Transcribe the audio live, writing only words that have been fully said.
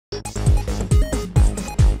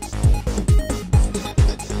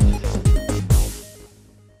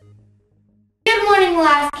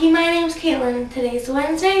Mulaski, my name is Caitlyn. Today is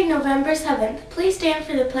Wednesday, November 7th. Please stand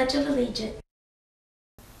for the Pledge of Allegiance.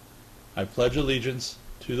 I pledge allegiance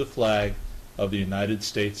to the flag of the United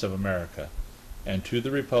States of America and to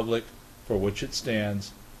the republic for which it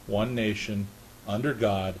stands, one nation, under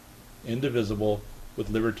God, indivisible, with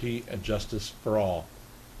liberty and justice for all.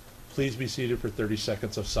 Please be seated for 30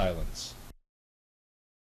 seconds of silence.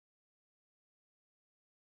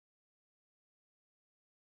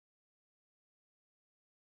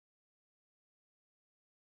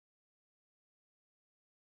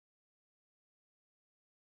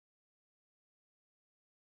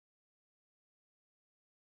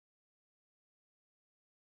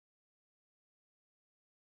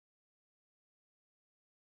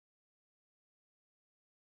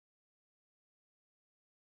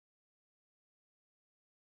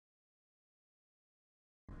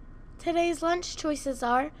 Today's lunch choices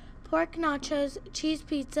are pork nachos, cheese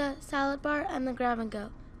pizza, salad bar, and the grab and go.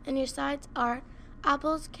 And your sides are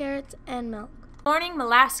apples, carrots, and milk. Morning,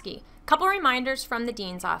 Mulaski. Couple reminders from the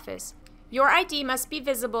Dean's office. Your ID must be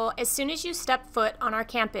visible as soon as you step foot on our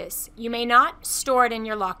campus. You may not store it in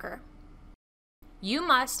your locker. You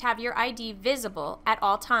must have your ID visible at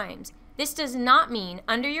all times. This does not mean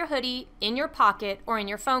under your hoodie, in your pocket, or in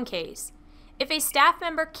your phone case. If a staff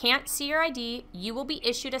member can't see your ID, you will be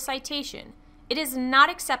issued a citation. It is not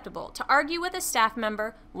acceptable to argue with a staff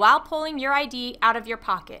member while pulling your ID out of your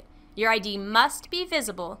pocket. Your ID must be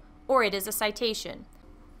visible or it is a citation.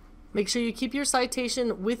 Make sure you keep your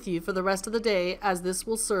citation with you for the rest of the day, as this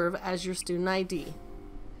will serve as your student ID.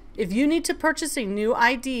 If you need to purchase a new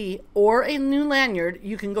ID or a new lanyard,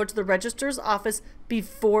 you can go to the registrar's office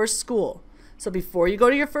before school. So before you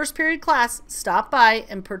go to your first period class, stop by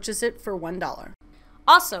and purchase it for $1.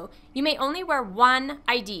 Also, you may only wear one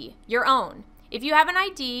ID, your own. If you have an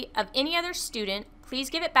ID of any other student,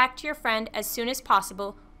 please give it back to your friend as soon as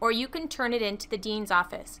possible, or you can turn it into the Dean's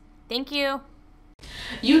office. Thank you.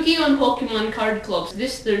 Yu-Gi-Oh! And Pokemon card clubs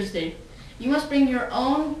this Thursday. You must bring your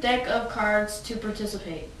own deck of cards to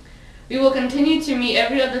participate. We will continue to meet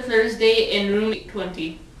every other Thursday in room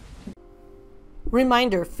 20.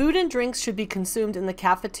 Reminder, food and drinks should be consumed in the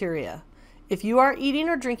cafeteria. If you are eating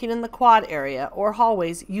or drinking in the quad area or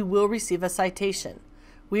hallways, you will receive a citation.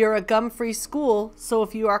 We are a gum-free school, so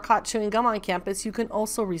if you are caught chewing gum on campus, you can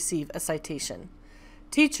also receive a citation.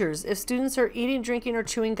 Teachers, if students are eating, drinking, or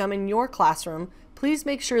chewing gum in your classroom, please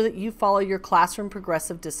make sure that you follow your classroom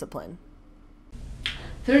progressive discipline.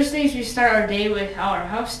 Thursdays we start our day with our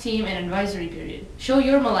house team and advisory period. Show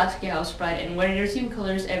your Mulaski house pride and wear your team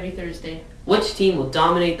colors every Thursday. Which team will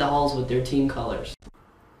dominate the halls with their team colors?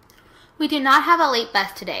 We do not have a late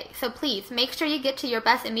bus today, so please make sure you get to your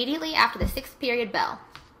bus immediately after the 6th period bell.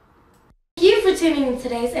 Thank you for tuning in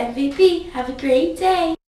today's MVP. Have a great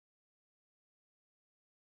day.